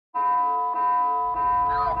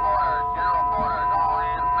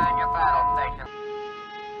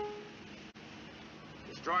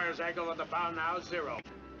Runner's angle on the bow now, 0.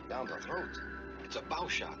 Down the throat. It's a bow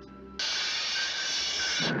shot.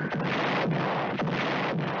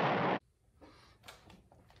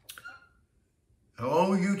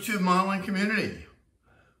 Hello, YouTube modeling community.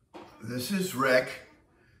 This is Rick,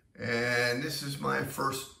 and this is my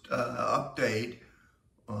first update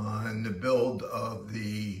on the build of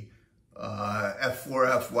the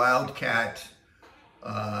F4F Wildcat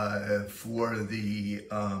for the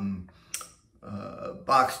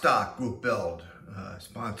box stock group build,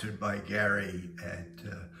 sponsored by Gary at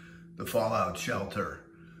the Fallout Shelter.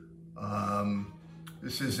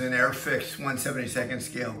 This is an Airfix 1/72nd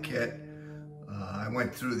scale kit. I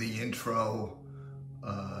went through the intro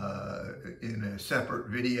in a separate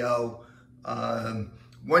video.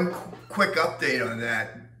 One quick update on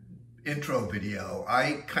that intro video.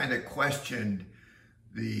 I kind of questioned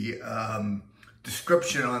the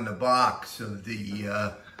description on the box of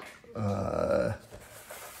the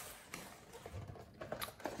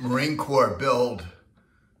Marine Corps build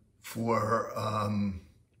for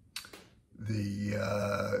the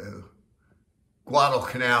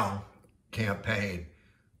Guadalcanal campaign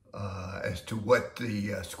as to what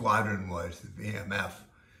the squadron was, the VMF.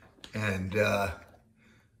 And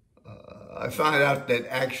I found out that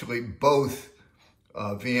actually both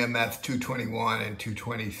VMF 221 and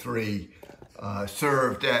 223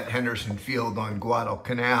 served at Henderson Field on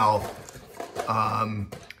Guadalcanal.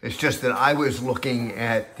 It's just that I was looking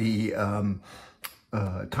at the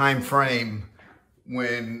time frame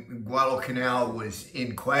when Guadalcanal was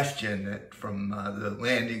in question, from the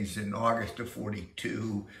landings in August of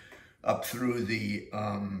 42 up through the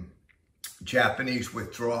Japanese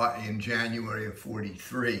withdrawal in January of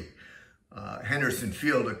 43. Henderson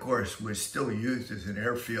Field, of course, was still used as an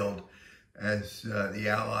airfield as the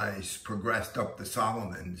Allies progressed up the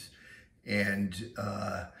Solomons. And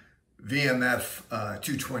VMF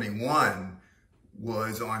 221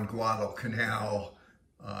 was on Guadalcanal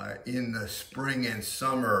in the spring and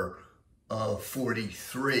summer of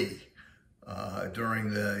 43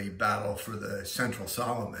 during the battle for the Central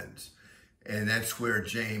Solomons. And that's where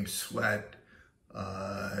James Sweat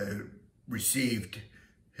received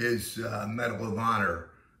his Medal of Honor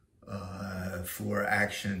for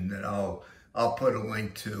action that I'll put a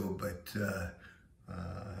link to. But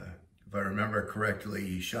if I remember correctly,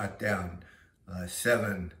 he shot down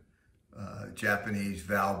 7 Japanese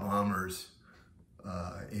Val bombers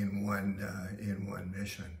in one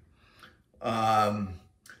mission.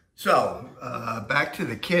 So back to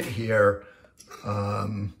the kit here.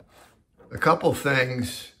 A couple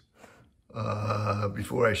things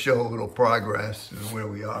before I show a little progress and where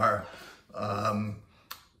we are. I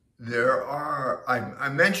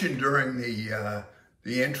mentioned during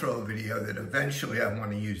the intro video that eventually I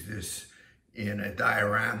want to use this in a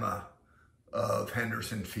diorama of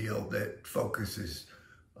Henderson Field that focuses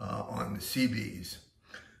on the Seabees.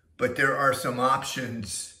 But there are some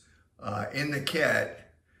options in the kit,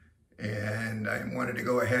 and I wanted to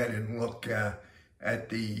go ahead and look at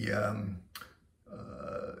the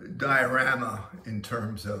diorama in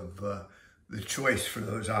terms of the choice for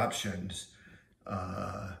those options.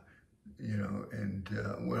 You know, and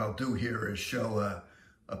what I'll do here is show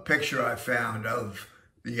a picture I found of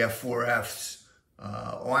the F4Fs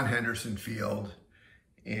on Henderson Field,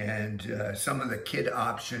 and some of the kit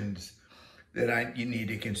options that you need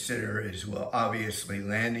to consider is, well, obviously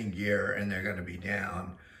landing gear, and they're going to be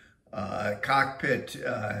down. Cockpit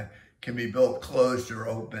can be built closed or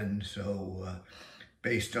open, so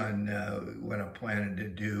based on what I'm planning to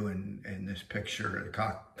do in this picture, the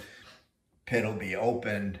cockpit will be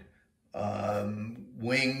opened.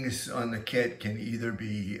 Wings on the kit can either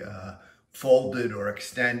be folded or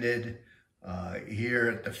extended. Here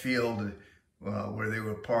at the field where they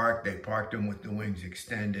were parked, they parked them with the wings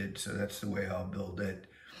extended, so that's the way I'll build it.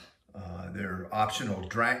 There are optional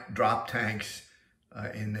drop tanks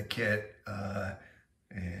in the kit,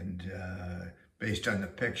 and based on the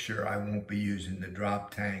picture, I won't be using the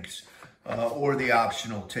drop tanks or the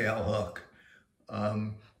optional tail hook.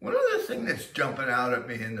 One other thing that's jumping out at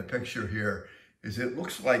me in the picture here is it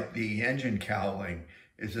looks like the engine cowling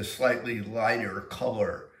is a slightly lighter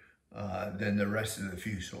color than the rest of the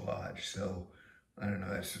fuselage. So I don't know,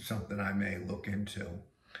 that's something I may look into.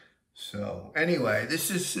 So anyway, this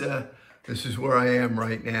is where I am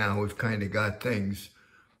right now. We've kind of got things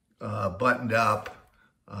buttoned up.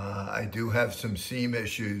 I do have some seam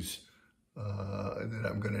issues that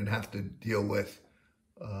I'm going to have to deal with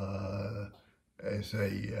as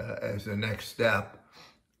a next step.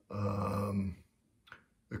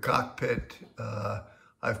 The cockpit,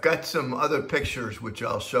 I've got some other pictures which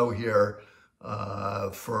I'll show here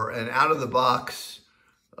for an out-of-the-box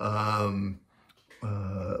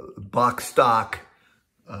box stock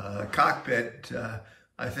cockpit,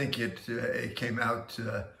 I think it came out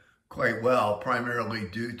quite well, primarily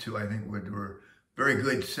due to, I think, what were very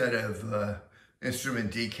good set of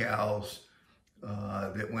instrument decals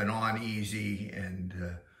that went on easy and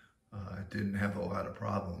didn't have a lot of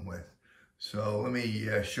problem with. So let me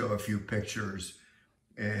show a few pictures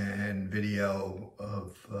and video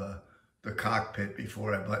of the cockpit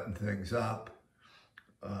before I button things up.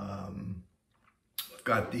 I've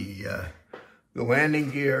got the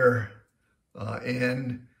landing gear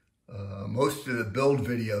in. Most of the build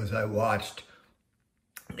videos I watched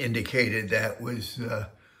indicated that was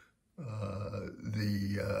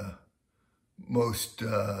the most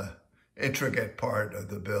intricate part of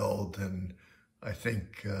the build, and I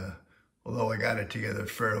think although I got it together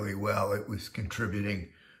fairly well, it was contributing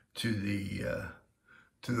to the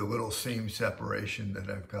little seam separation that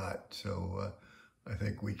I've got. So I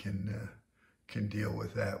think we can deal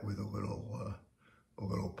with that with a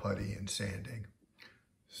little putty and sanding.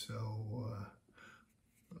 So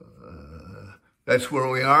that's where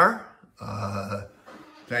we are.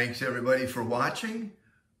 Thanks everybody for watching.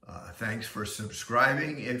 Thanks for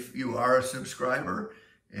subscribing if you are a subscriber,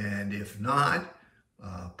 and if not,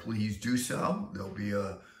 please do so. There'll be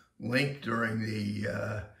a link during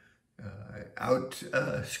the out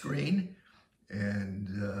screen, and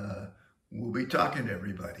we'll be talking to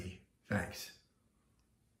everybody. Thanks.